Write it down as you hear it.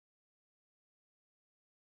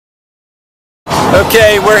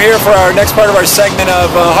Okay, we're here for our next part of our segment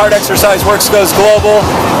of Hard Exercise Works Goes Global.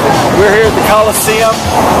 We're here at the Coliseum.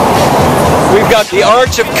 We've got the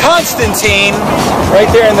Arch of Constantine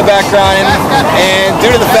right there in the background, and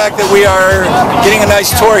due to the fact that we are getting a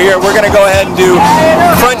nice tour here, we're going to go ahead and do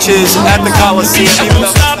crunches at the Coliseum. Even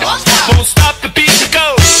though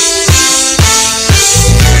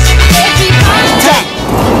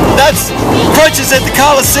that's crunches at the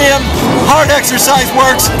Coliseum. Hard Exercise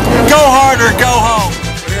Works. Go hard or go home.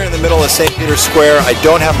 We're here in the middle of St. Peter's Square. I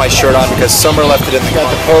don't have my shirt on because Summer left it in the car.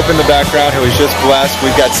 We've got the Pope in the background who was just blessed.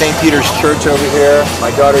 We've got St. Peter's Church over here.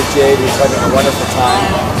 My daughter Jade who's having a wonderful time.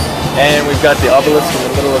 And we've got the obelisk in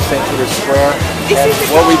the middle of St. Peter's Square. And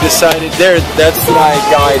what we decided there, that's my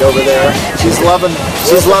guide over there. She's loving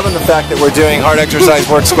the fact that we're doing Hard Exercise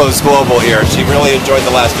Works Goes Global here. She really enjoyed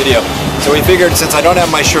the last video. So we figured since I don't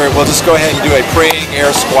have my shirt, we'll just go ahead and do a praying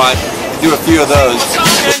air squat, do a few of those.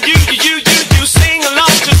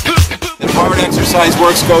 And Hard Exercise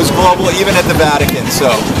Works Goes Global even at the Vatican.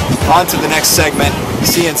 So on to the next segment,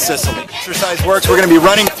 see you in Sicily. Exercise Works, we're going to be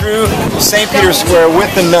running through St. Peter's Square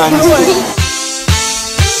with the nuns.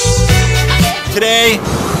 Today,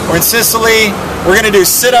 we're in Sicily. We're going to do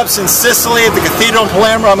sit-ups in Sicily at the Cathedral in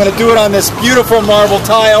Palermo. I'm going to do it on this beautiful marble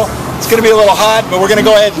tile. It's going to be a little hot, but we're going to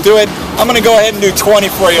go ahead and do it. I'm going to go ahead and do 20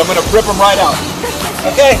 for you. I'm going to rip them right out.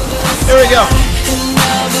 Okay, here we go.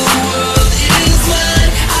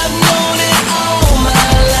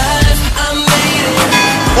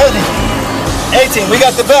 18, we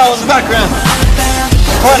got the bell in the background.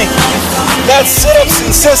 20. That's sit-ups in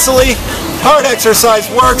Sicily. Hard Exercise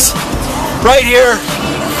Works. Right here.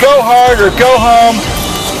 Go hard or go home.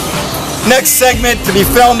 Next segment to be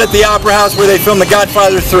filmed at the Opera House where they filmed The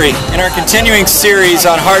Godfather 3. In our continuing series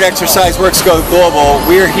on Hard Exercise Works Go Global,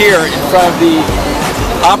 we're here in front of the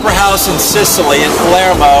Opera House in Sicily in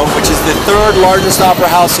Palermo, which is the third largest opera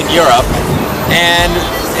house in Europe. And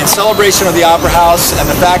in celebration of the Opera House and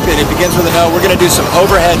the fact that it begins with an O, we're going to do some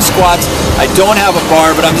overhead squats. I don't have a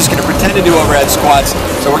bar, but I'm just going to pretend to do overhead squats.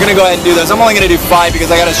 So we're going to go ahead and do those. I'm only going to do 5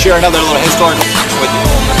 because I got to share another little historical with you.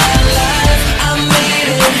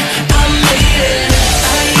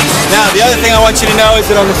 Now, the other thing I want you to know is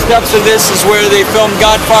that on the steps of this is where they filmed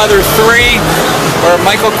Godfather 3, where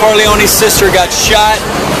Michael Corleone's sister got shot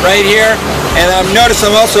right here. And notice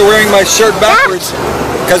I'm also wearing my shirt backwards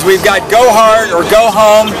because we've got go hard or go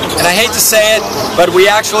home. And I hate to say it, but we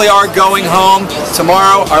actually are going home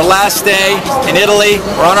tomorrow, our last day in Italy.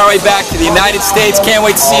 We're on our way back to the United States. Can't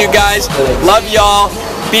wait to see you guys. Love y'all.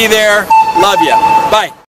 Be there. Love ya. Bye.